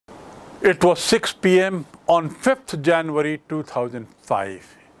It was 6 p.m. on 5th January 2005.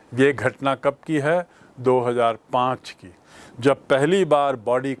 ये घटना कब की है? 2005 की, जब पहली बार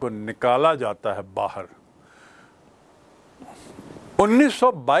बॉडी को निकाला जाता है बाहर।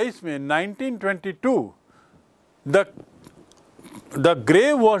 1922 में 1922 the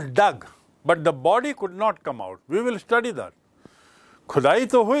grave was dug but the body could not come out. We will study that. खुदाई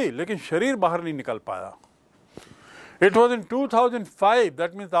तो हुई लेकिन शरीर बाहर नहीं निकल पाया। It was in 2005,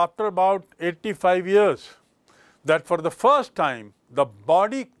 that means after about 85 years, that for the first time the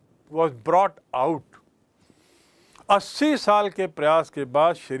body was brought out. 80 साल के प्रयास के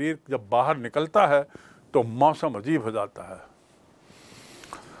बाद शरीर जब बाहर निकलता है तो मौसम अजीब हो जाता है।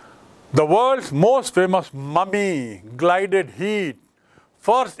 The world's most famous mummy glided heat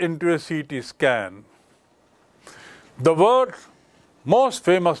first into a CT scan. The world's most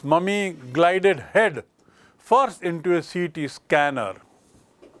famous mummy glided head first into a CT scanner.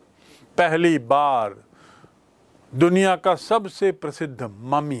 पहली बार दुनिया का सबसे प्रसिद्ध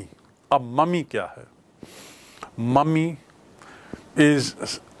ममी। अब ममी क्या है? Mummy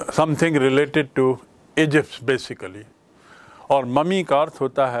is something related to Egypt basically. और mummy का अर्थ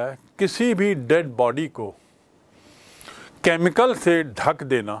होता है किसी भी डेड बॉडी को केमिकल से ढक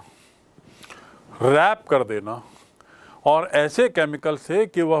देना, रैप कर देना, और ऐसे केमिकल से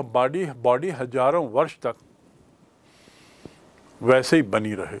कि वह बॉडी हजारों वर्ष तक वैसे ही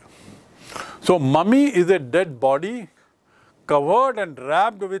बनी रहे। So mummy is a dead body covered and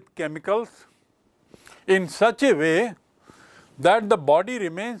wrapped with chemicals in such a way that the body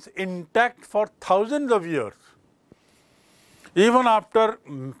remains intact for thousands of years. Even after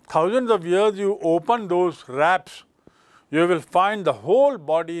thousands of years, you open those wraps, you will find the whole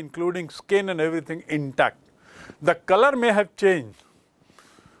body, including skin and everything, intact. The color may have changed.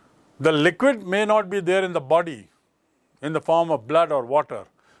 The liquid may not be there in the body in the form of blood or water,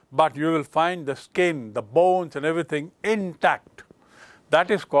 but you will find the skin, the bones and everything intact. That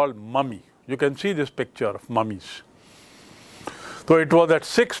is called mummy. You can see this picture of mummies. So it was at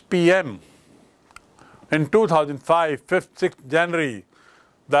 6 p.m. in 2005, 5th, 6th January,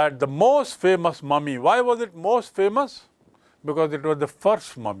 that the most famous mummy. Why was it most famous? Because it was the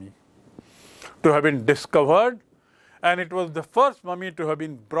first mummy to have been discovered, and it was the first mummy to have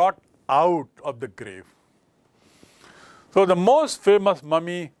been brought out of the grave. So the most famous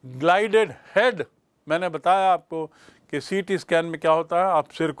mummy glided head. मैंने बताया आपको कि CT scan में क्या होता है, आप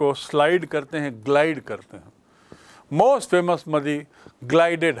सिर को स्लाइड करते हैं, ग्लाइड करते हैं। Most famous mummy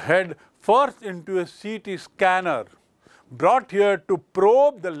glided head first into a CT scanner, brought here to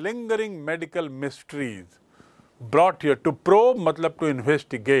probe the lingering medical mysteries. Brought here to probe मतलब to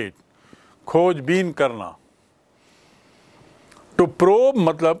investigate, खोजबीन करना। To probe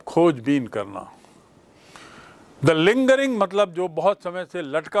मतलब खोजबीन करना। The lingering मतलब जो बहुत समय से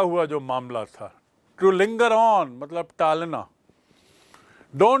लटका हुआ जो मामला था। To linger on मतलब टालना।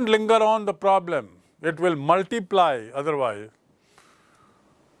 Don't linger on the problem, it will multiply otherwise.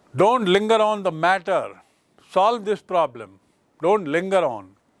 Don't linger on the matter, solve this problem, don't linger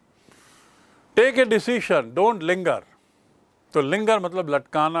on. Take a decision, don't linger. तो linger मतलब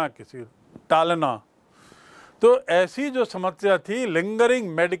लटकाना, किसी टालना। तो ऐसी जो समस्या थी,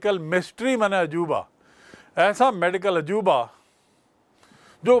 lingering medical mystery माने अजूबा, ऐसा मेडिकल अजूबा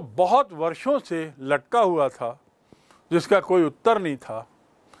जो बहुत वर्षों से लटका हुआ था, जिसका कोई उत्तर नहीं था,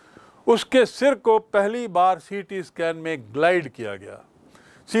 उसके सिर को पहली बार CT स्कैन में ग्लाइड किया गया,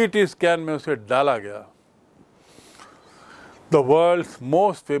 CT स्कैन में उसे डाला गया। The world's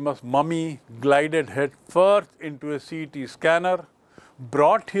most famous mummy glided head first into a CT scanner,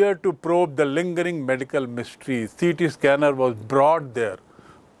 brought here to probe the lingering medical mysteries. CT scanner was brought there.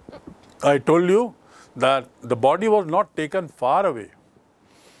 I told you that the body was not taken far away.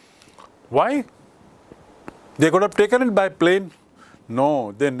 Why? They could have taken it by plane.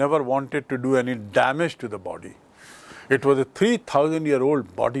 No, they never wanted to do any damage to the body. It was a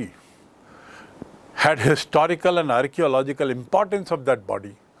 3,000-year-old body. Had historical and archaeological importance of that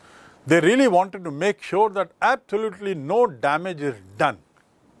body. They really wanted to make sure that absolutely no damage is done.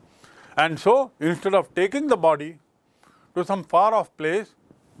 And so, instead of taking the body to some far-off place,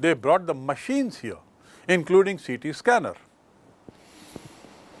 they brought the machines here, including CT scanner.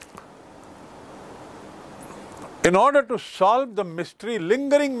 In order to solve the mystery,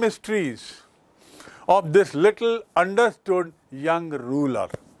 lingering mysteries of this little understood young ruler,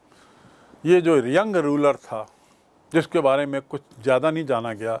 ये जो young ruler था, जिसके बारे में कुछ ज़्यादा नहीं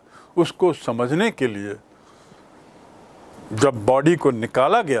जाना गया, उसको समझने के लिए जब बॉडी को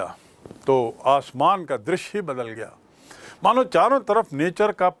निकाला गया तो आसमान का दृश्य ही बदल गया। मानो चारों तरफ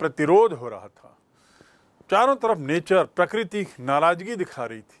नेचर का प्रतिरोध हो रहा था, चारों तरफ नेचर, प्रकृति नाराज़गी दिखा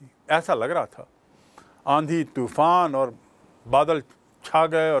रही थी। ऐसा लग रहा था। आंधी तूफान और बादल छा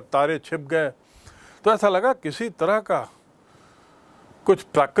गए और तारे छिप गए, तो ऐसा लगा किसी तरह का कुछ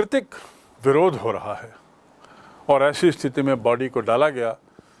प्राकृतिक विरोध हो रहा है। और ऐसी स्थिति में बॉडी को डाला गया,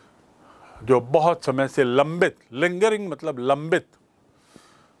 जो बहुत समय से लंबित, लिंगरिंग मतलब लंबित,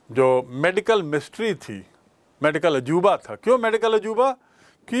 जो मेडिकल मिस्ट्री थी, मेडिकल अजूबा था। क्यों मेडिकल अजूबा?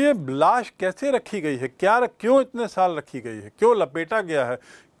 कि ये लाश कैसे रखी गई है, क्यों इतने साल रखी गई है, क्यों लपेटा गया है,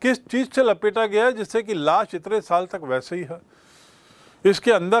 किस चीज़ से लपेटा गया है जिससे कि लाश इतने साल तक वैसे ही है।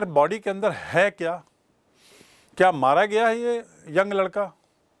 इसके अंदर, बॉडी के अंदर है क्या मारा गया है ये यंग लड़का,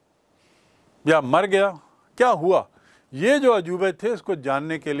 या मर गया, क्या हुआ? ये जो अजूबे थे, इसको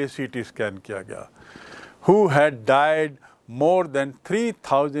जानने के लिए सीटी स्कैन किया गया। Who had died more than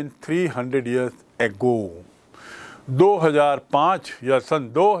 3300 years ago. 2005 या सन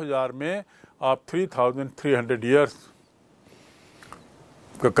 2000 में आप 3300 ईयर्स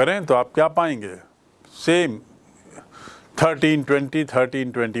को करें तो आप क्या पाएंगे? सेम 1320,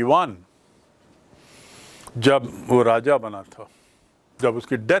 1321 जब वो राजा बना था, जब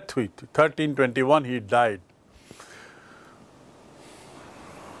उसकी डेथ हुई थी, 1321 ही डाइड।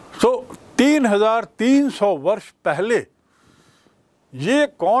 सो 3300 वर्ष पहले ये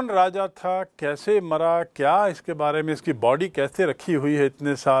कौन राजा था, कैसे मरा, क्या इसके बारे में, इसकी बॉडी कैसे रखी हुई है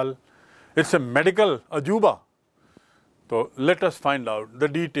इतने साल? इट्स ए मेडिकल अजूबा। तो let us find out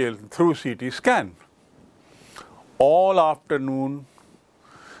the detail through CT scan. All afternoon,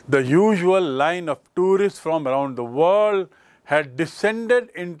 the usual line of tourists from around the world had descended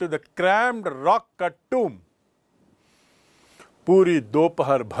into the crammed rock-cut tomb. पूरी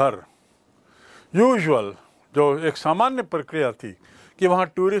दोपहर भर यूजुअल, जो एक सामान्य प्रक्रिया थी कि वहाँ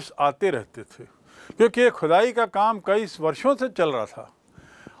टूरिस्ट आते रहते थे, क्योंकि खुदाई का काम कई वर्षों से चल रहा था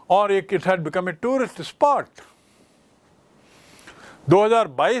और एक it had become a tourist spot.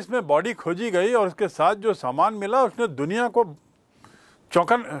 2022 में बॉडी खोजी गई और उसके साथ जो सामान मिला उसने दुनिया को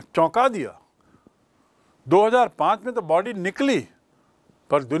चौंका दिया। 2005 में तो बॉडी निकली,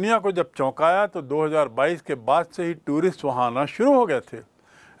 पर दुनिया को जब चौंकाया तो 2022 के बाद से ही टूरिस्ट वहाँ आना शुरू हो गए थे।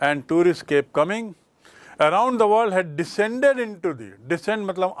 And tourist cap coming around the world had descended into the, descend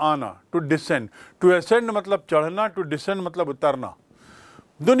मतलब आना, टू डिसेंड, टू असेंड मतलब चढ़ना, टू डिसेंड मतलब उतरना।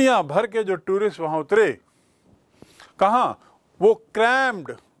 दुनिया भर के जो टूरिस्ट वहाँ उतरे, कहाँ? वो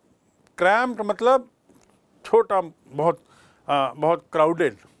क्रैम्ड मतलब छोटा, बहुत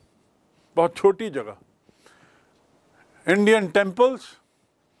क्राउडेड, बहुत छोटी जगह। इंडियन टेम्पल्स,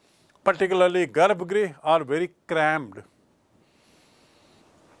 पर्टिकुलरली गर्भगृह, आर वेरी क्रैम्ड।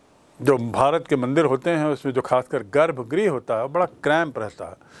 जो भारत के मंदिर होते हैं उसमें जो खासकर गर्भगृह होता है बड़ा क्रैम्प रहता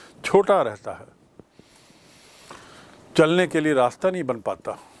है, छोटा रहता है, चलने के लिए रास्ता नहीं बन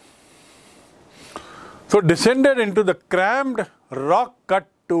पाता। So descended into the crammed rock-cut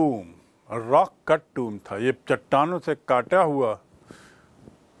tomb. rock-cut tomb था, ये चट्टानों से काटा हुआ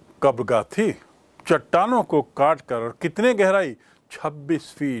कब्रगाह थी। चट्टानों को काट कर, और कितने गहराई?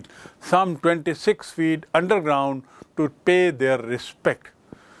 26 feet, some 26 feet underground to pay their respect.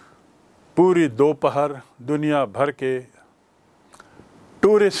 पूरी दोपहर दुनिया भर के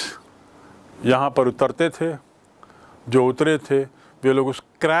टूरिस्ट यहाँ पर उतरते थे। जो उतरे थे वे लोग उस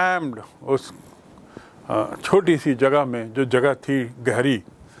क्रैम्ड, उस छोटी सी जगह में, जो जगह थी गहरी,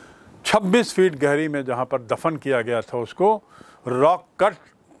 26 फीट गहरी में, जहाँ पर दफन किया गया था उसको, रॉक कट,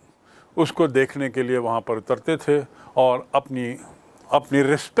 उसको देखने के लिए वहाँ पर उतरते थे और अपनी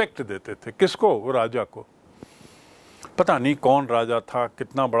रिस्पेक्ट देते थे। किसको? वो राजा को। पता नहीं कौन राजा था,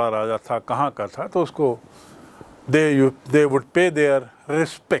 कितना बड़ा राजा था, कहाँ का था, तो उसको दे वुड पे देयर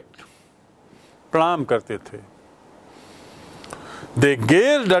रिस्पेक्ट, प्रणाम करते थे। They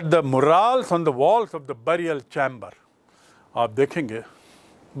gazed at the murals on the walls of the burial chamber. आप देखेंगे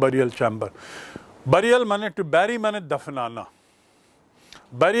burial chamber. Burial माने to bury माने दफनाना।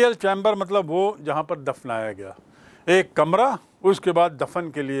 Burial chamber मतलब वो जहाँ पर दफनाया गया, एक कमरा, उसके बाद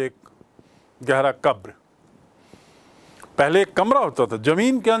दफन के लिए एक गहरा कब्र। पहले एक कमरा होता था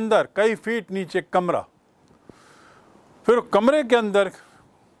जमीन के अंदर, कई फीट नीचे कमरा, फिर कमरे के अंदर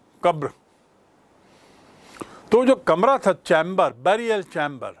कब्र। तो जो कमरा था चैम्बर, बैरियल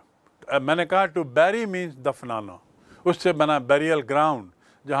चैम्बर, मैंने कहा टू बैरी मीन्स दफनाना, उससे बना बैरियल ग्राउंड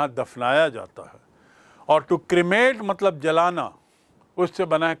जहाँ दफनाया जाता है। और टू क्रिमेट मतलब जलाना, उससे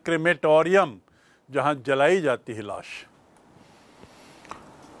बना क्रिमेटोरियम जहाँ जलाई जाती है लाश।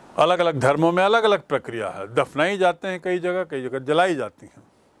 अलग अलग धर्मों में अलग अलग प्रक्रिया है, दफनाई जाते हैं कई जगह जलाई जाती हैं।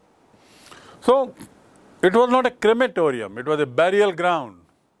 So it was not a crematorium, it was a burial ground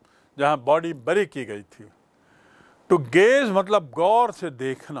जहाँ बॉडी बरी की गई थी। टू गेज मतलब गौर से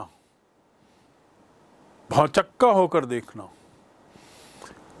देखना, भौचक्का होकर देखना।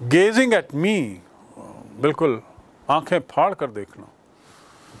 गेजिंग एट मी, बिल्कुल आंखें फाड़ कर देखना,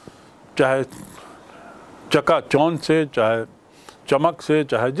 चाहे चकाचौंध से, चाहे चमक से,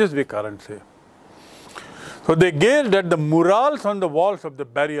 चाहे जिस भी कारण से. So they gazed at the murals on the walls of the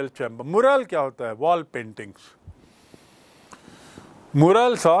burial chamber. Mural क्या होता है? Wall paintings.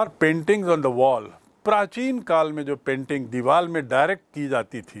 Murals are paintings on the wall. प्राचीन काल में जो पेंटिंग दीवार में डायरेक्ट की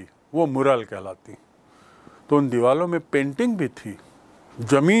जाती थी वो मुरल कहलाती. तो उन दीवारों में पेंटिंग भी थी.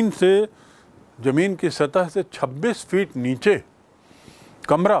 जमीन की सतह से 26 फीट नीचे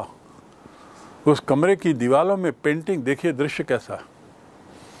कमरा, उस कमरे की दीवारों में पेंटिंग. देखिए दृश्य कैसा है.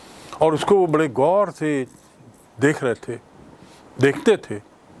 और उसको वो बड़े गौर से देखते थे.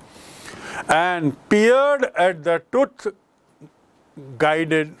 And peered at the tooth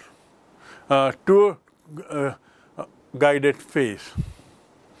guided face.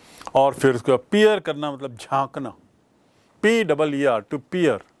 और फिर उसको पियर करना मतलब झांकना, PEER, टू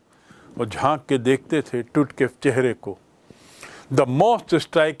पियर. और झांक के देखते थे टूट के चेहरे को. The most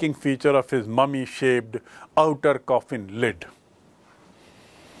striking feature of his mummy shaped outer coffin lid.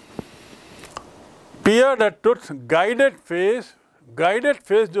 Peered at Tut's guided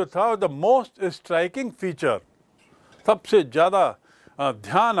face जो था, द मोस्ट स्ट्राइकिंग फीचर, सबसे ज़्यादा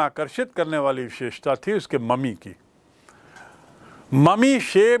ध्यान आकर्षित करने वाली विशेषता थी उसके ममी की. Mummy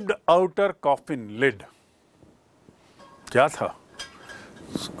shaped outer coffin lid क्या था?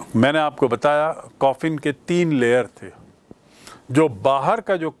 मैंने आपको बताया कॉफिन के 3 लेयर थे. जो बाहर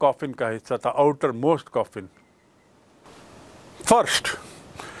का जो कॉफिन का हिस्सा था, आउटर मोस्ट कॉफिन. फर्स्ट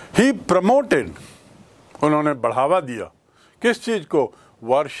ही प्रमोटेड, उन्होंने बढ़ावा दिया किस चीज को?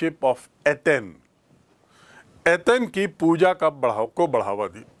 Worship of ethane. एथेन की पूजा को बढ़ावा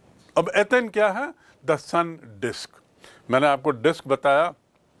दी. अब एथेन क्या है? The sun disc. मैंने आपको डिस्क बताया.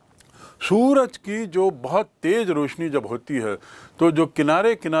 सूरज की जो बहुत तेज रोशनी जब होती है तो जो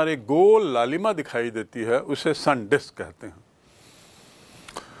किनारे किनारे गोल लालिमा दिखाई देती है उसे सन डिस्क कहते हैं.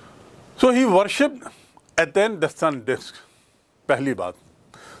 सो ही worshipped ethane the sun disc, पहली बात.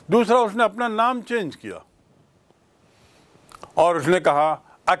 दूसरा, उसने अपना नाम चेंज किया और उसने कहा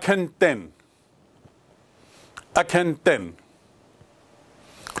अखेनटेन.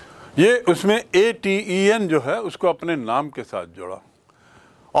 ये उसमें ATEN जो है उसको अपने नाम के साथ जोड़ा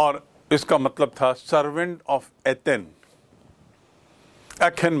और इसका मतलब था सर्वेंट ऑफ एथेन.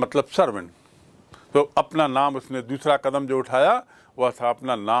 एथेन मतलब सर्वेंट. तो अपना नाम उसने, दूसरा कदम जो उठाया वह था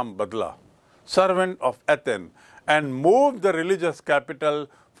अपना नाम बदला, servant of ethane, and move the religious capital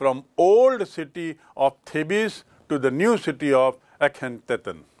from old city of Thebes to the new city of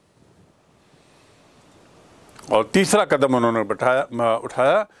एखेनटेन. और तीसरा कदम उन्होंने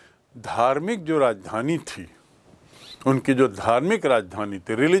उठाया, धार्मिक जो राजधानी थी, उनकी जो धार्मिक राजधानी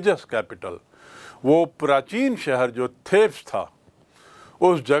थी, रिलीजियस कैपिटल, वो प्राचीन शहर जो थेब्स था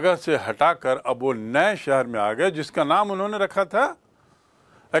उस जगह से हटाकर अब वो नए शहर में आ गए जिसका नाम उन्होंने रखा था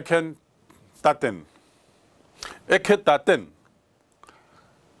एखेनटेन.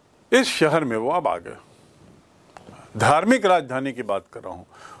 इस शहर में वो अब आ गए. धार्मिक राजधानी की बात कर रहा हूं.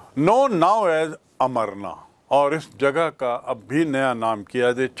 Known now as अमरना. और इस जगह का अब भी नया नाम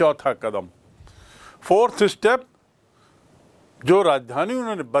किया जाए. चौथा कदम, फोर्थ स्टेप, जो राजधानी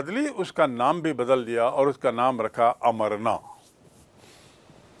उन्होंने बदली उसका नाम भी बदल दिया और उसका नाम रखा अमरना.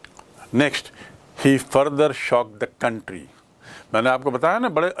 Next, he further shock the country. मैंने आपको बताया ना,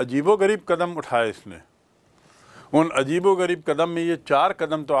 बड़े अजीबोगरीब कदम उठाए इसने. उन अजीबोगरीब कदम में ये 4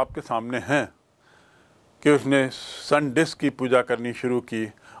 कदम तो आपके सामने हैं कि उसने सन डिस्क की पूजा करनी शुरू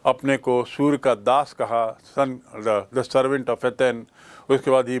की, अपने को सूर्य का दास कहा, द सर्वेंट ऑफ एथेन.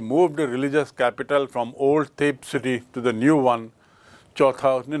 उसके बाद ही moved religious capital from old थेब city to the new one.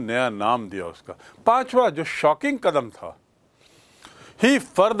 चौथा, उसने नया नाम दिया उसका. पांचवा जो शॉकिंग कदम था, ही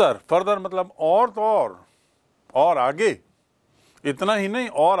फर्दर मतलब और तो और आगे. इतना ही नहीं,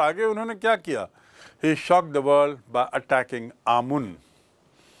 और आगे उन्होंने क्या किया? ही shock the world by attacking आमुन.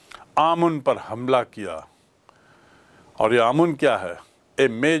 आमुन पर हमला किया. और ये आमुन क्या है? ए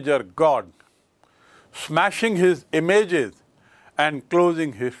major God, smashing his images and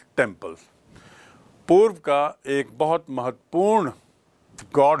closing his temples. पूर्व का एक बहुत महत्वपूर्ण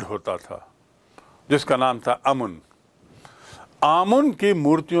गॉड होता था जिसका नाम था अमुन. आमुन की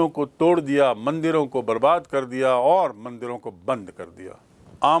मूर्तियों को तोड़ दिया, मंदिरों को बर्बाद कर दिया और मंदिरों को बंद कर दिया.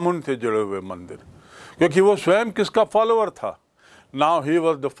 आमुन से जुड़े हुए मंदिर, क्योंकि वो स्वयं किसका फॉलोअर था? Now he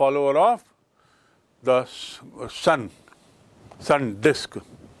was the follower of the sun disc.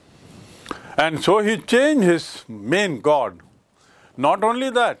 And so he change his main God. Not only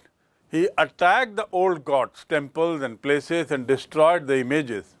that, he attacked the old gods, temples and places and destroyed the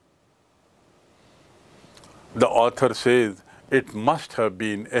images. The author says, It must have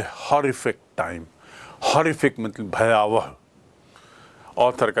been a horrific time. Horrific मतलब भयावह।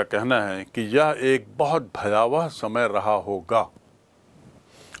 Author का कहना है कि यह एक बहुत भयावह समय रहा होगा।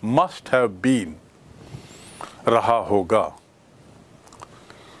 Must have been रहा होगा।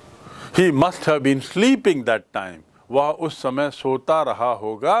 He must have been sleeping that time. वह उस समय सोता रहा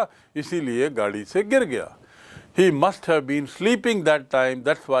होगा, इसीलिए गाड़ी से गिर गया। He must have been sleeping that time.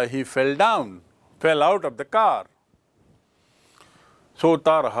 That's why he fell down, fell out of the car.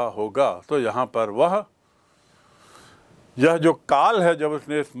 सोता रहा होगा। तो यहाँ पर यह जो काल है, जब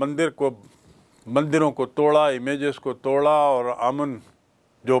उसने इस मंदिरों को तोड़ा, इमेजेस को तोड़ा और आमन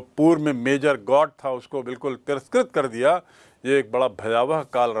जो पूर्व में मेजर गॉड था उसको बिल्कुल तिरस्कृत कर दिया, ये एक बड़ा भयावह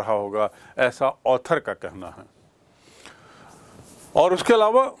काल रहा होगा, ऐसा ऑथर का कहना है। और उसके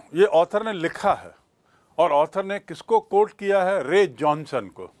अलावा ये ऑथर ने लिखा है, और ऑथर ने किसको कोट किया है? रे जॉनसन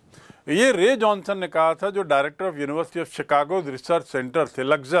को। ये रे जॉनसन ने कहा था, जो director of university of Chicago research centre थे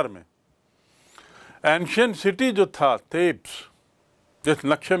लक्सर में। एंशियंट सिटी जो था थेब्स, जिस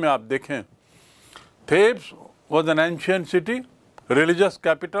नक्शे में आप देखें, थेब्स was an ancient city, religious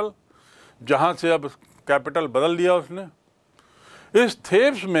capital, जहाँ से अब कैपिटल बदल दिया उसने। इस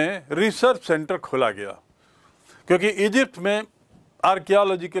थेब्स में रिसर्च सेंटर खोला गया, क्योंकि इजिप्ट में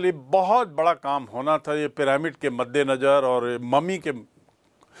आर्कियोलॉजी के लिए बहुत बड़ा काम होना था। ये पिरामिड के मद्देनज़र और ममी के,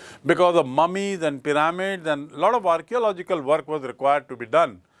 because of mummies and pyramids and lot of archaeological work was required to be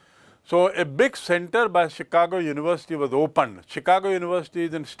done. So a big center by Chicago University was opened. Chicago University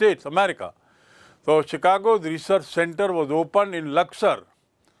is in States, America. So Chicago's research center was opened in Luxor.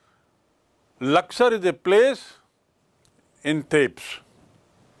 Luxor is a place in Thebes.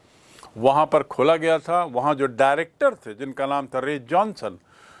 वहाँ पर खोला गया था। वहाँ जो director थे, जिनका नाम था रे जॉनसन,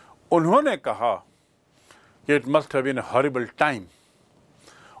 उन्होंने कहा कि it must have been a horrible time.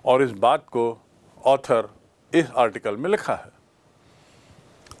 और इस बात को ऑथर इस आर्टिकल में लिखा है।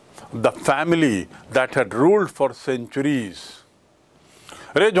 The family that had ruled for centuries.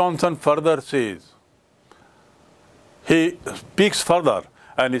 Ray Johnson further says, he speaks further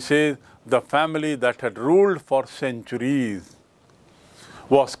and he says, the family that had ruled for centuries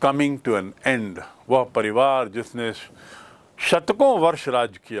was coming to an end. वह परिवार जिसने शतकों वर्ष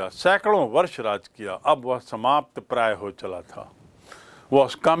राज किया, सैकड़ों वर्ष राज किया, अब वह समाप्त प्राय हो चला था।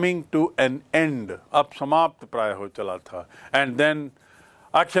 Was coming to an end, अब समाप्त प्राय हो चला था। And then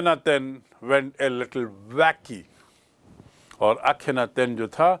Akhenaten went a little wacky. और अखेनातेन जो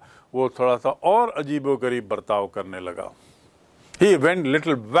था वो थोड़ा सा और अजीबोगरीब बर्ताव करने लगा। He went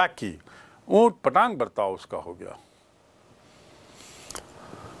little wacky. ऊंट पटांग बर्ताव उसका हो गया।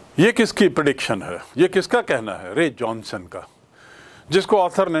 ये किसकी प्रेडिक्शन है? ये किसका कहना है? रे जॉनसन का, जिसको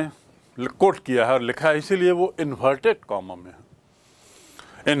ऑथर ने कोट किया है और लिखा है, इसीलिए वो इन्वर्टेड कॉमा में है।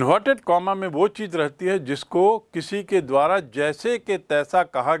 इन्वर्टेड कॉमा में वो चीज़ रहती है जिसको किसी के द्वारा जैसे कि तैसा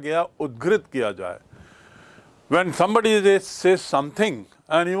कहा गया उद्धृत किया जाए। When somebody says something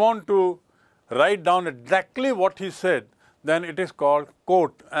and you want to write down exactly what he said, then it is called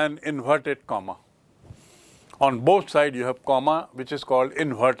quote and inverted comma. On both sides you have comma, which is called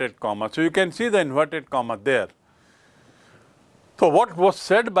inverted comma. So you can see the inverted comma there. So what was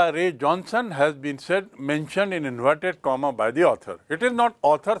said by Ray Johnson has been mentioned in inverted comma by the author. It is not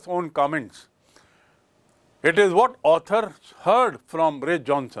author's own comments. It is what author heard from Ray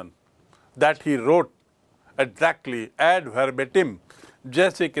Johnson that he wrote exactly ad verbatim,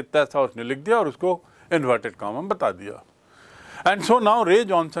 जैसे कि तैसा उसने लिख दिया और उसको inverted comma बता दिया. And so now Ray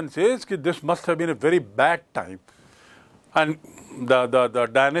Johnson says that this must have been a very bad time, and the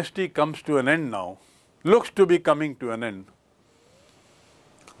dynasty comes to an end now, looks to be coming to an end.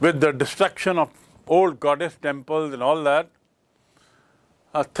 With the destruction of old goddess temples and all that,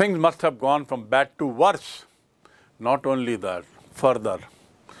 things must have gone from bad to worse. Not only that, further,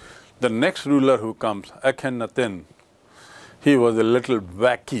 the next ruler who comes, Akhenaten, he was a little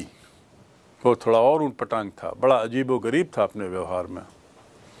wacky. वो थोड़ा और ऊट-पटांग था, बड़ा अजीबो-गरीब था अपने व्यवहार में.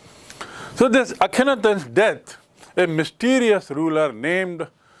 So this Akhenaten's death, a mysterious ruler named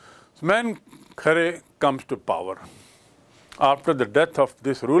Smenkhare comes to power. After the death of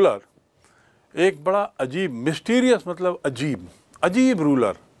this ruler, एक बड़ा अजीब, mysterious मतलब अजीब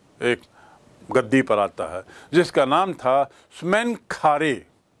रूलर एक गद्दी पर आता है, जिसका नाम था स्मेनखारे,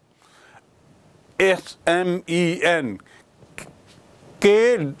 SMENKHARE.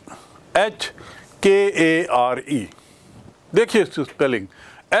 देखिए इसकी स्पेलिंग,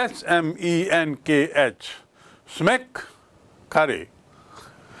 SMENKH, स्मेनखारे.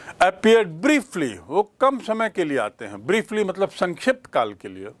 appeared briefly, वो कम समय के लिए आते हैं, briefly मतलब संक्षिप्त काल के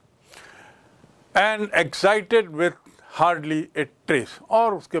लिए, and excited with hardly a trace,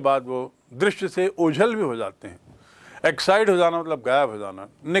 और उसके बाद वो दृश्य से ओझल भी हो जाते हैं, एक्साइट हो जाना मतलब गायब हो जाना,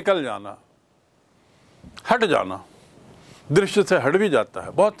 निकल जाना, हट जाना, दृश्य से हट भी जाता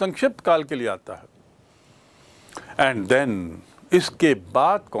है, बहुत संक्षिप्त काल के लिए आता है। एंड देन इसके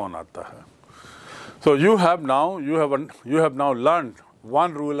बाद कौन आता है? So you have now learn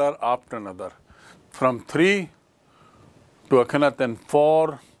one ruler after another. From 3 to Akhenaten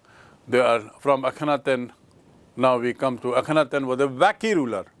 4, they are from Akhenaten. Now we come to Akhenaten was a wacky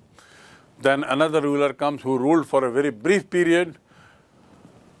ruler. Then another ruler comes who ruled for a very brief period.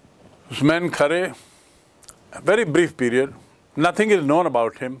 Usman Khare, a very brief period. Nothing is known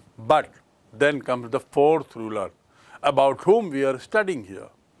about him. But then comes the fourth ruler, about whom we are studying here.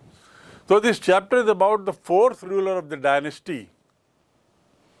 So this chapter is about the fourth ruler of the dynasty.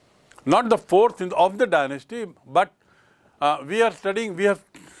 Not the fourth of the dynasty, but we have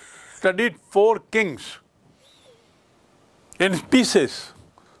studied 4 kings in pieces.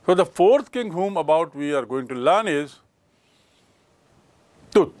 So the fourth king whom about we are going to learn is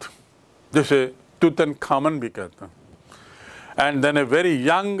Tut. जिसे Tutankhamun भी कहते हैं. And then a very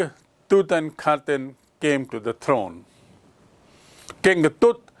young Tutankhaten came to the throne. King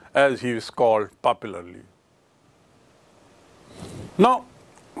Tut, as he is called popularly. Now,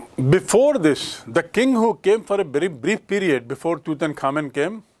 before this, the king who came for a very brief period before Tutankhamun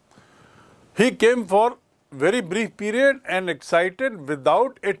came, he came for very brief period and excited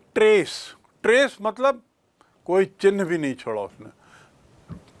without a trace. Trace मतलब कोई चिन्ह भी नहीं छोड़ा उसने.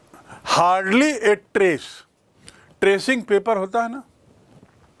 Hardly a trace. Tracing paper होता है ना,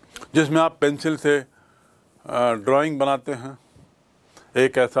 जिसमें आप पेंसिल से ड्राइंग बनाते हैं,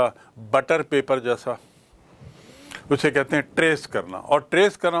 एक ऐसा बटर पेपर जैसा, उसे कहते हैं ट्रेस करना. और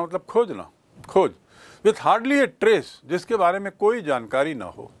ट्रेस करना मतलब खोजना, खोज. विथ हार्डली ए ट्रेस, जिसके बारे में कोई जानकारी ना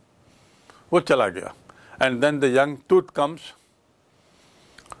हो, वो चला गया. एंड देन द यंग टूट comes,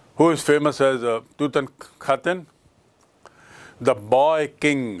 who is famous as Tutankhaten, the boy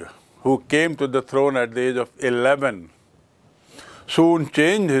king who came to the throne at the age of 11, soon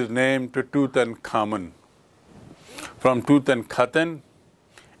changed his name to Tutankhamun. From Tutankhaten,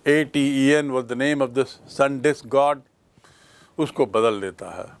 ATEN was the name of the sun disk god, उसको बदल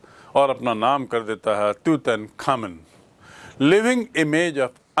देता है और अपना नाम कर देता है Tutankhamun. Living image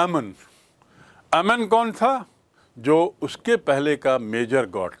of Amun. Amun कौन था? जो उसके पहले का मेजर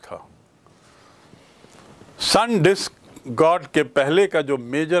गॉड था. सन डिस्क गॉड के पहले का जो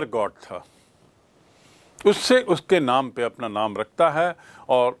मेजर गॉड था, उससे उसके नाम पे अपना नाम रखता है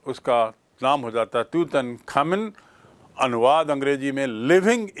और उसका नाम हो जाता है Tutankhamun. अनुवाद अंग्रेजी में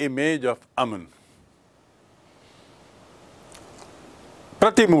लिविंग इमेज ऑफ अमन,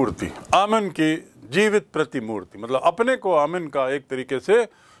 प्रतिमूर्ति, अमन की जीवित प्रतिमूर्ति, मतलब अपने को अमन का एक तरीके से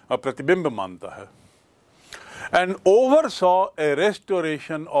प्रतिबिंब मानता है. And ओवरसॉ A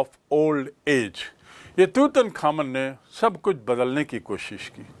restoration of old age. ये Tutankhamun ने सब कुछ बदलने की कोशिश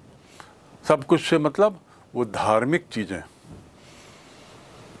की. सब कुछ से मतलब वो धार्मिक चीजें.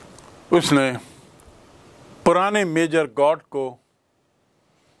 उसने पुराने मेजर गॉड को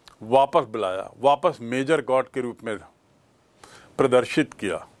वापस बुलाया, वापस मेजर गॉड के रूप में प्रदर्शित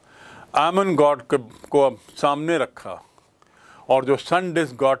किया. आमन गॉड को अब सामने रखा और जो सन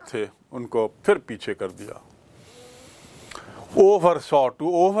डिस्क गॉड थे उनको फिर पीछे कर दिया. ओवरसॉ,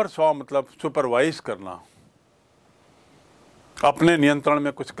 टू ओवरसॉ मतलब सुपरवाइज करना, अपने नियंत्रण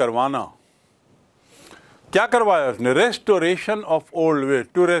में कुछ करवाना. क्या करवाया उसने? Restoration of old way.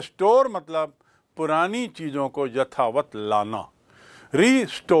 To restore मतलब पुरानी चीजों को यथावत लाना.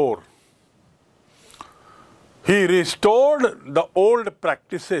 Restore. He restored the old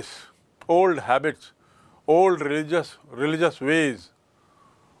practices, old habits, old religious ways,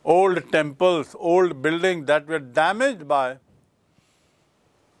 old temples, old buildings that were damaged by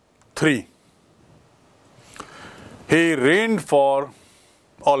 3. He reigned for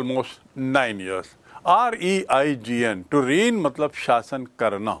almost 9 years. REIGN. To reign मतलब शासन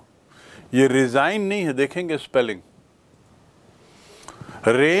करना. ये रिजाइन नहीं है, देखेंगे स्पेलिंग.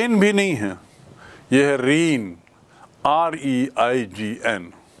 रेन भी नहीं है, ये है reign.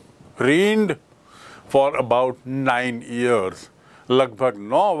 REIGN. reigned for about 9 years. लगभग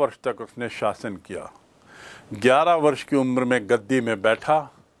 9 वर्ष तक उसने शासन किया. 11 वर्ष की उम्र में गद्दी में बैठा,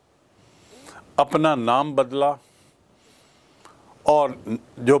 अपना नाम बदला और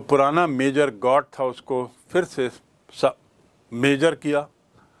जो पुराना मेजर गॉड था उसको फिर से मेजर किया.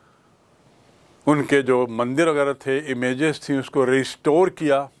 उनके जो मंदिर वगैरह थे, इमेजेस थी, उसको रिस्टोर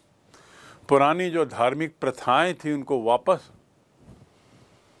किया. पुरानी जो धार्मिक प्रथाएं थी उनको वापस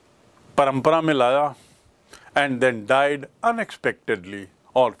परंपरा में लाया. And then died unexpectedly.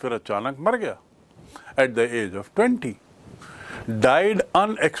 और फिर अचानक मर गया at the age of 20. Died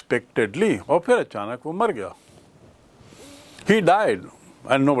unexpectedly, और फिर अचानक वो मर गया. He died,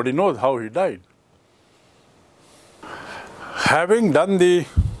 and nobody knows how he died. Having done the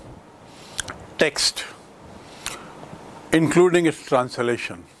text, including its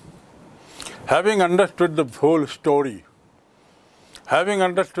translation, having understood the whole story, having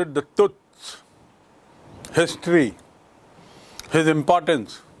understood the TUT's history, his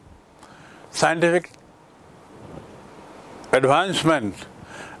importance, scientific advancement,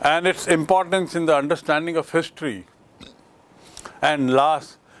 and its importance in the understanding of history, and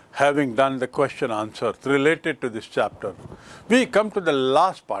last, having done the question answer related to this chapter, we come to the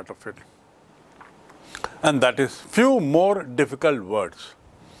last part of it, and that is few more difficult words.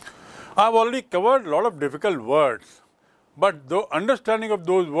 I have already covered a lot of difficult words, but the understanding of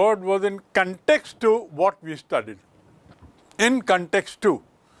those words was in context to what we studied. In context to,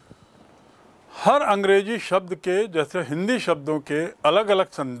 हर अंग्रेजी शब्द के जैसे हिंदी शब्दों के अलग अलग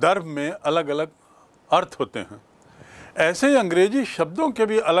संदर्भ में अलग अलग अर्थ होते हैं, ऐसे ही अंग्रेजी शब्दों के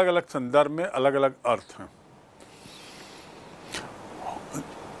भी अलग अलग संदर्भ में अलग अलग अर्थ हैं।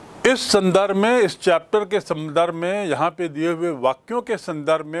 इस संदर्भ में, इस चैप्टर के संदर्भ में, यहाँ पे दिए हुए वाक्यों के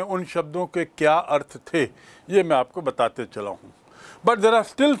संदर्भ में उन शब्दों के क्या अर्थ थे, ये मैं आपको बताते चला हूँ। But there are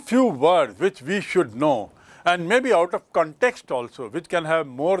still few words which we should know, and maybe out of context also, which can have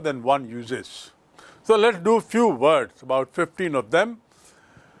more than one uses. So let's do few words, about 15 of them.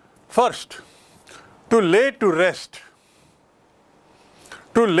 First, to lay to rest.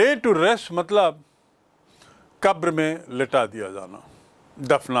 To lay to rest मतलब कब्र में लिटा दिया जाना,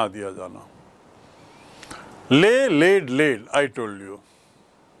 दफना दिया जाना. Lay, laid, I told you.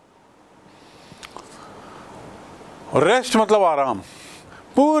 Rest मतलब आराम.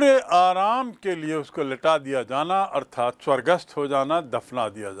 पूरे आराम के लिए उसको लिटा दिया जाना, अर्थात स्वर्गस्थ हो जाना, दफना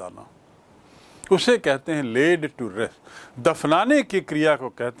दिया जाना, उसे कहते हैं लेड टू रेस्ट। दफनाने की क्रिया को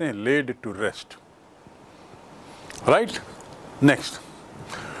कहते हैं led to rest. Right, next,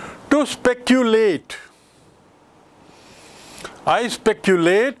 to speculate. I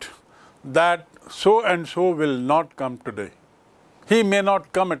speculate that so and so will not come today. He may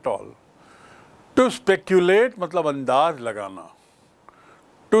not come at all. To speculate मतलब अंदाज लगाना.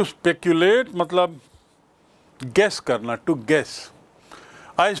 To speculate मतलब guess करना, to guess.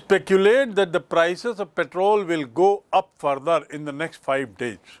 I speculate that the prices of petrol will go up further in the next 5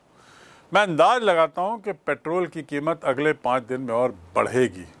 days. मैं अंदाज लगाता हूँ कि पेट्रोल की कीमत अगले 5 दिन में और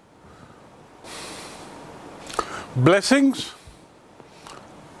बढ़ेगी. Blessings,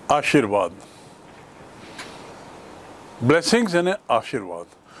 आशीर्वाद. ब्लेसिंग्स यानी आशीर्वाद,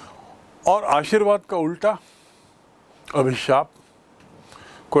 और आशीर्वाद का उल्टा अभिशाप.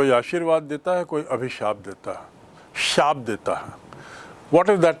 कोई आशीर्वाद देता है, कोई अभिशाप देता है, शाप देता है. What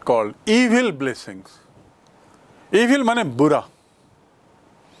is that called? Evil blessings. Evil माने बुरा,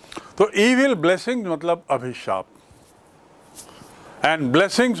 तो इविल ब्लेसिंग्स मतलब अभिशाप, एंड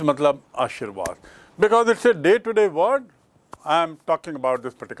ब्लेसिंग्स मतलब आशीर्वाद. Because it's a day to day word, I am talking about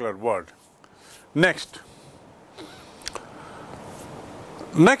this particular word. Next,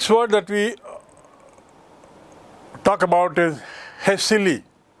 next word that we talk about is hastily.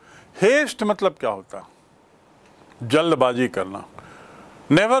 Haste मतलब क्या होता है? जल्दबाजी करना.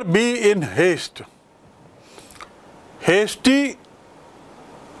 Never be in haste. Hasty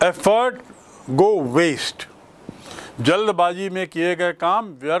effort go waste. जल्दबाजी में किए गए काम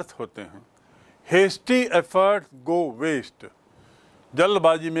व्यर्थ होते हैं. Hasty effort go waste.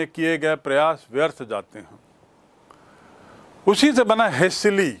 जल्दबाजी में किए गए प्रयास व्यर्थ जाते हैं. उसी से बना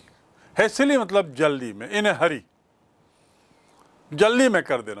हेस्टिली. हेस्टिली मतलब जल्दी में, इन ए हरी, जल्दी में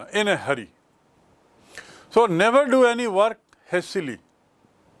कर देना, इन ए हरी. So never do any work hastily.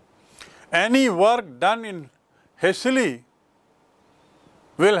 Any work done in hastily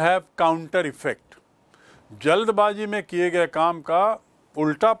will have counter effect. जल्दबाजी में किए गए काम का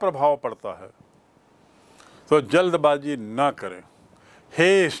उल्टा प्रभाव पड़ता है, तो जल्दबाजी ना करें.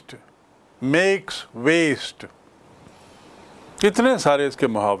 Haste makes waste. कितने सारे इसके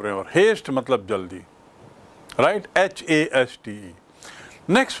मुहावरे. और हेस्ट मतलब जल्दी. Right, HASTE.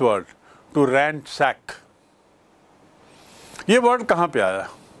 Next word, to रैंसैक. ये वर्ड कहाँ पे आया?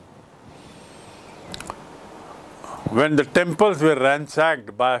 When the temples were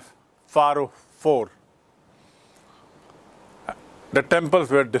ransacked by Pharaoh IV. The temples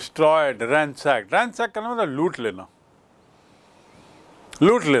were destroyed, ransacked. Ransack का मतलब लूट लेना.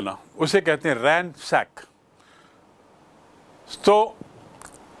 लूट लेना, उसे कहते हैं ransack. So,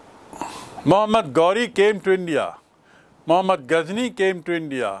 Muhammad Ghori came to India. Muhammad Ghazni came to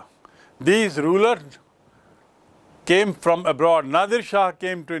India. These rulers came from abroad. Nadir Shah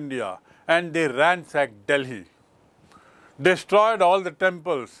came to India and they ransacked Delhi, destroyed all the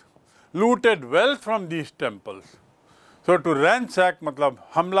temples, looted wealth from these temples. So to रैंसैक मतलब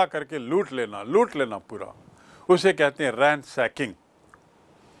हमला करके लूट लेना पूरा, उसे कहते हैं रैंसैकिंग।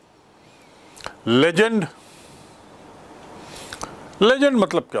 Legend, legend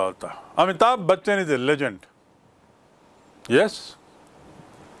मतलब क्या होता है? Amitabh Bachchan is a legend, yes.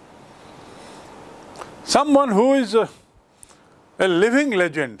 Someone who is a living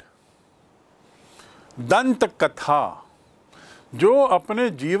legend. दंत कथा, जो अपने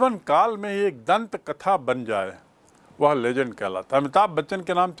जीवन काल में ही एक दंत कथा बन जाए, वह लेजेंड कहलाता है। अमिताभ बच्चन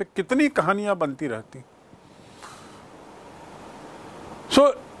के नाम से कितनी कहानियां बनती रहती। सो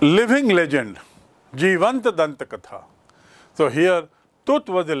लिविंग लेजेंड, जीवंत दंत कथा। So here TUT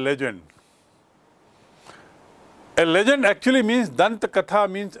was a legend. A legend actually means Dant Katha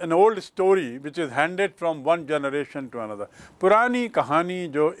means an old story which is handed from one generation to another. पुरानी कहानी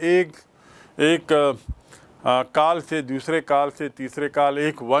जो एक काल से दूसरे काल से तीसरे काल,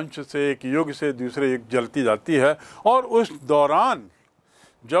 एक वंश से एक युग से दूसरे युग चलती जाती है, और उस दौरान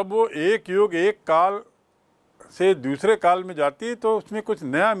जब वो एक युग एक काल से दूसरे काल में जाती है तो उसमें कुछ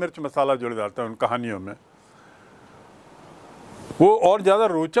नया मिर्च मसाला जुड़ जाता है उन कहानियों में, वो और ज़्यादा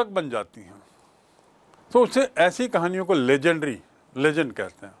रोचक बन जाती हैं। तो उससे ऐसी कहानियों को लेजेंड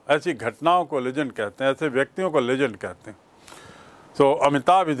कहते हैं, ऐसी घटनाओं को लेजेंड कहते हैं, ऐसे व्यक्तियों को लेजेंड कहते हैं। सो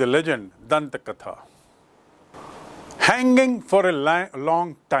अमिताभ इज ए लेजेंड, दंत कथा। Hanging for a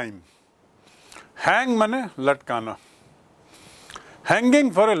long time, hang माने लटकाना,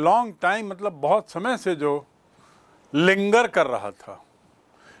 hanging for a long time मतलब बहुत समय से जो लिंगर कर रहा था।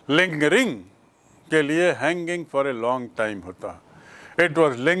 लिंगरिंग के लिए hanging for a long time होता है। It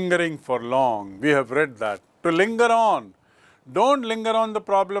was lingering for long. We have read that. To linger on. Don't linger on the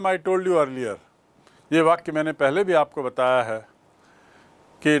problem I told you earlier. ये वाक्य मैंने पहले भी आपको बताया है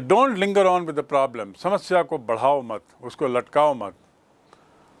कि don't linger on with the problem. समस्या को बढ़ाओ मत, उसको लटकाओ मत,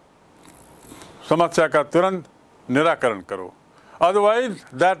 समस्या का तुरंत निराकरण करो। Otherwise,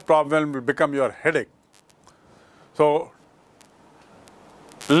 that problem will become your headache. So,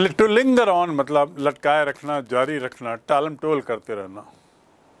 to linger on मतलब लटकाए रखना, जारी रखना, टालम टोल करते रहना।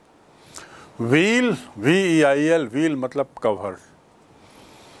 व्हील, VEIL, व्हील मतलब कवर,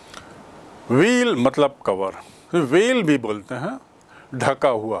 व्हील मतलब कवर, व्हील भी बोलते हैं ढका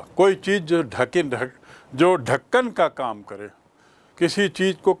हुआ, कोई चीज़ जो ढक्कन का काम करे, किसी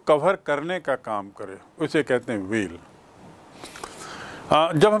चीज़ को कवर करने का काम करे, उसे कहते हैं व्हील।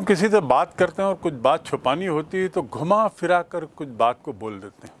 जब हम किसी से बात करते हैं और कुछ बात छुपानी होती है तो घुमा फिरा कर कुछ बात को बोल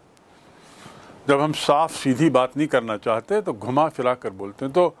देते हैं। जब हम साफ सीधी बात नहीं करना चाहते तो घुमा फिरा कर बोलते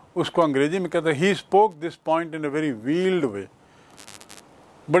हैं, तो उसको अंग्रेजी में कहते हैं he spoke this point in a very wield वे।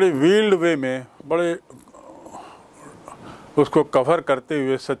 बड़े वील्ड वे में, बड़े उसको कवर करते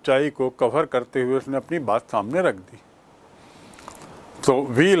हुए, सच्चाई को कवर करते हुए उसने अपनी बात सामने रख दी। तो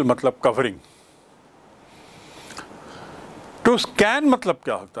व्हील मतलब कवरिंग। टू स्कैन मतलब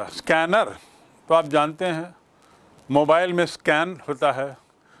क्या होता है? स्कैनर तो आप जानते हैं, मोबाइल में स्कैन होता है।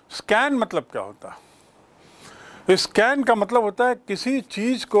 स्कैन मतलब क्या होता है? स्कैन का मतलब होता है किसी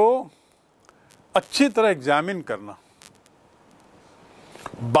चीज़ को अच्छी तरह एग्जामिन करना,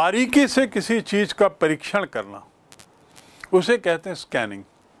 बारीकी से किसी चीज़ का परीक्षण करना, उसे कहते हैं स्कैनिंग।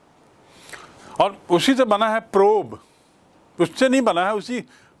 और उसी से बना है प्रोब, उससे नहीं बना है, उसी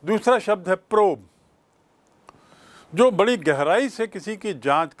दूसरा शब्द है प्रोब, जो बड़ी गहराई से किसी की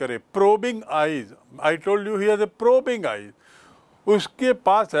जांच करे। Probing eyes, I told you he has a probing eyes. उसके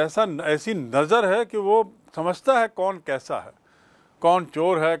पास ऐसी नज़र है कि वो समझता है कौन कैसा है, कौन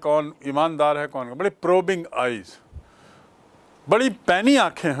चोर है, कौन ईमानदार है, कौन। बड़ी प्रोबिंग आईज, बड़ी पैनी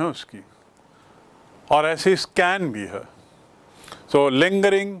आंखें हैं उसकी, और ऐसी स्कैन भी है। सो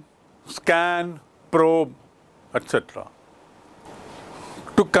lingering, scan, probe etcetera.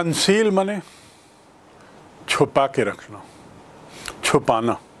 To conceal माने छुपा के रखना,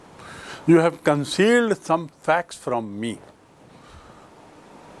 छुपाना। You have concealed some facts from me,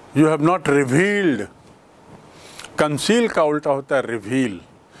 you have not revealed. Conceal का उल्टा होता है रिवील।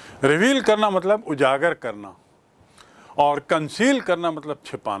 रिवील करना मतलब उजागर करना, और कंसील करना मतलब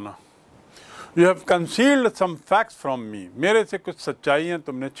छिपाना। You have concealed some facts from me, मेरे से कुछ सच्चाइयाँ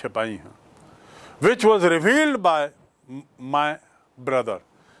तुमने छिपाई हैं। Which was revealed bye my brother,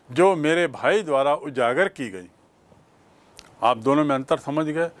 जो मेरे भाई द्वारा उजागर की गई। आप दोनों में अंतर समझ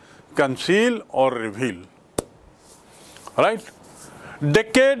गए, कंसील और रिवील, राइट।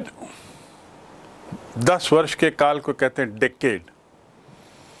 डेकेड, 10 वर्ष के काल को कहते हैं decade.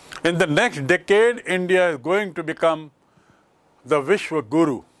 In the next decade India is going to become the विश्व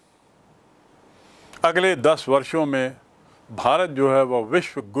गुरु। अगले 10 वर्षों में भारत जो है वह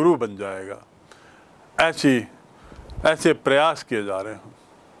विश्व गुरु बन जाएगा। ऐसे प्रयास किए जा रहे हैं।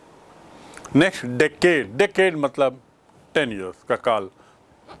 नेक्स्ट डेकेड, डेकेड मतलब 10 years का काल,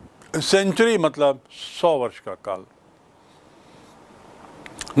 सेंचुरी मतलब 100 वर्ष का काल।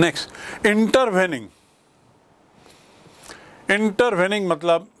 Next, intervening. इंटरवेनिंग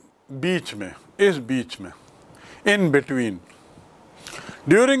मतलब बीच में, इस बीच में, in between.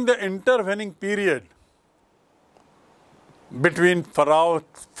 During the intervening period between Pharaoh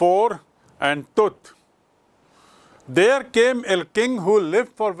IV and TUT, there came a king who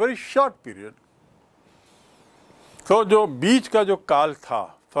lived for very short period. तो जो बीच का जो काल था,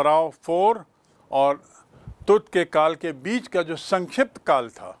 फराओ 4 और तुत के काल के बीच का जो संक्षिप्त काल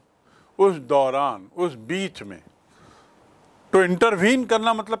था, उस दौरान, उस बीच में, तो इंटरवीन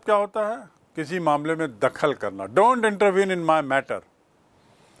करना मतलब क्या होता है? किसी मामले में दखल करना। Don't intervene in my matter.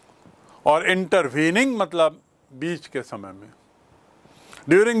 और इंटरवीनिंग मतलब बीच के समय में,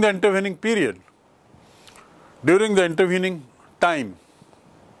 during the intervening period, during the intervening time.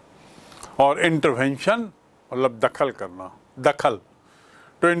 और इंटरवेंशन मतलब दखल करना, दखल।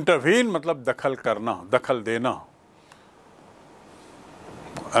 तो इंटरवीन मतलब दखल करना, दखल देना।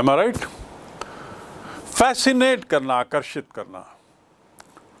 एम आई राइट? फैसिनेट करना, आकर्षित करना।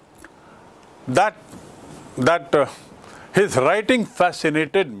 That his writing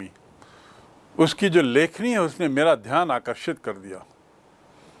fascinated me. उसकी जो लेखनी है उसने मेरा ध्यान आकर्षित कर दिया।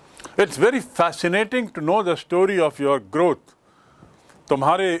 It's very fascinating to know the story of your growth.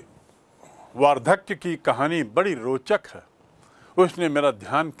 तुम्हारे वार्धक्य की कहानी बड़ी रोचक है, उसने मेरा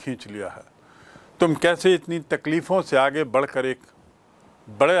ध्यान खींच लिया है। तुम कैसे इतनी तकलीफ़ों से आगे बढ़कर एक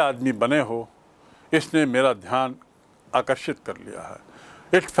बड़े आदमी बने हो, इसने मेरा ध्यान आकर्षित कर लिया है।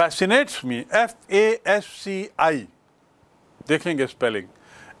 इट फैसिनेट्स मी, FASCI, देखेंगे स्पेलिंग,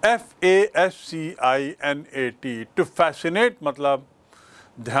 FASCINAT। टू फैसिनेट मतलब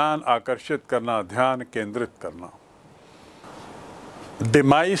ध्यान आकर्षित करना, ध्यान केंद्रित करना।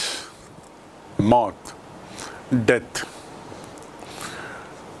 डिमाइस, मौत, death.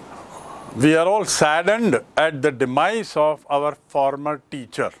 We are all saddened at the demise of our former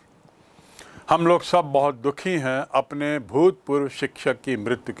teacher. हम लोग सब बहुत दुखी हैं अपने भूतपूर्व शिक्षक की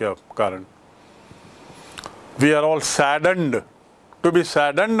मृत्यु के कारण। We are all saddened. To be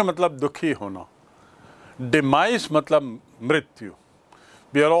saddened मतलब दुखी होना। Demise मतलब मृत्यु।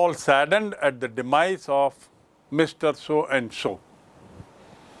 We are all saddened at the demise of Mr. So and so.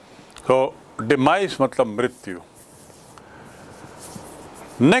 So demise मतलब मृत्यु।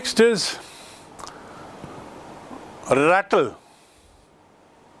 Next is rattle,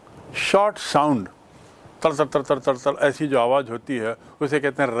 short sound, तर तर तर तर तर तर ऐसी जो आवाज़ होती है उसे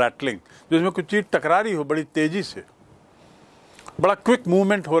कहते हैं रैटलिंग। जिसमें कुछ चीज़ टकरा रही हो बड़ी तेज़ी से, बड़ा क्विक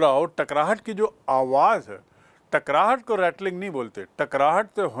मूवमेंट हो रहा हो, टकराहट की जो आवाज़ है, टकराहट को रैटलिंग नहीं बोलते, टकराहट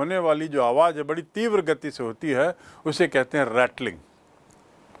से होने वाली जो आवाज़ है बड़ी तीव्र गति से होती है, उसे कहते हैं rattling.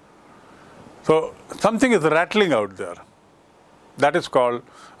 So something is rattling out there. That is called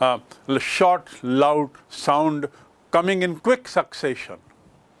short, loud sound coming in quick succession.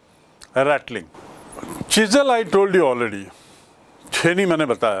 Rattling. Chisel I told you already. छेनी मैंने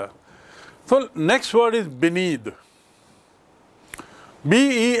बताया. So next word is beneath.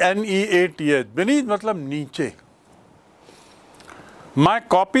 BENEATH. Beneath मतलब नीचे. My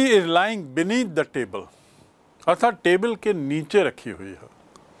copy is lying beneath the table. अर्थात table के नीचे रखी हुई है.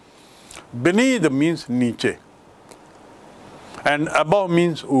 Beneath means नीचे. And above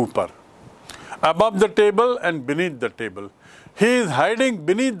means ऊपर. Above the table and beneath the table. He is hiding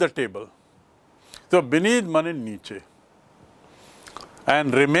beneath the table. So beneath माने नीचे.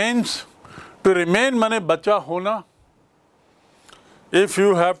 And remains, to remain माने बचा होना. If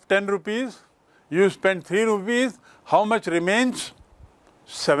you have 10 rupees, you spend 3 rupees, how much remains?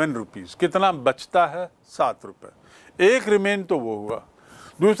 7 rupees. कितना बचता है? 7 रुपए. एक रिमेन तो वो हुआ.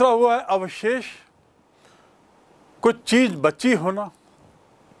 दूसरा हुआ है अवशेष, कुछ चीज बची होना,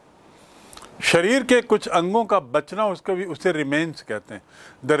 शरीर के कुछ अंगों का बचना, उसको भी उसे रिमेन्स कहते हैं.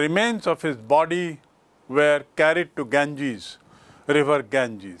 The remains of his body where carried to Ganges, river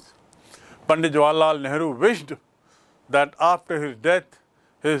Ganges. Pandit Jawaharlal Nehru wished that after his death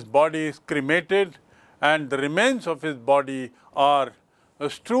his body is cremated and the remains of his body are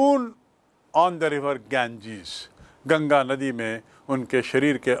strewn on the river Ganges. Ganga नदी में उनके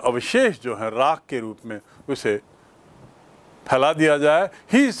शरीर के अवशेष जो हैं राख के रूप में उसे फैला दिया जाए.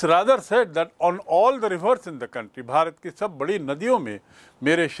 He is rather said that on all the rivers in the country, Bharat की सब बड़ी नदियों में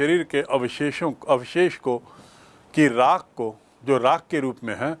मेरे शरीर के अवशेष को की राख को जो राख के रूप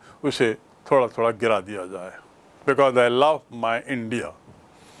में है उसे थोड़ा थोड़ा गिरा दिया जाए. Because I love my India.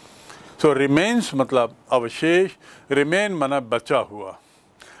 So remains मतलब अवशेष, remain माना बचा हुआ.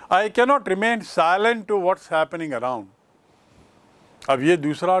 I cannot remain silent to what's happening around. अब ये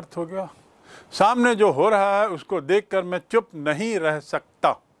दूसरा अर्थ हो गया. सामने जो हो रहा है उसको देखकर मैं चुप नहीं रह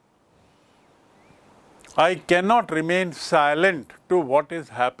सकता. I cannot remain silent to what is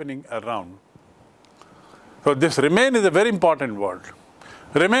happening around. So this remain is a very important word.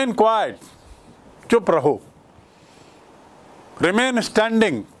 Remain quiet, चुप रहो. Remain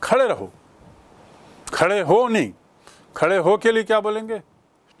standing, खड़े रहो. खड़े हो नहीं, खड़े हो के लिए क्या बोलेंगे?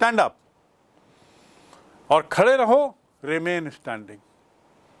 Stand up. और खड़े रहो, remain standing.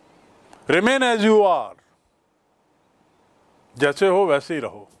 Remain as you are. जैसे हो वैसे ही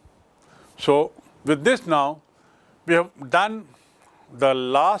रहो. So with this now, we have done the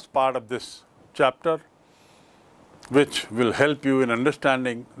last part of this chapter, which will help you in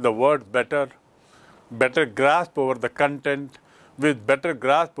understanding the word better, better grasp over the content, with better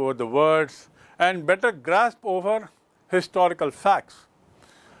grasp over the words, and better grasp over historical facts.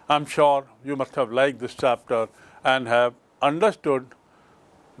 I'm sure you must have liked this chapter and have understood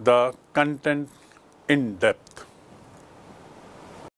the content in depth.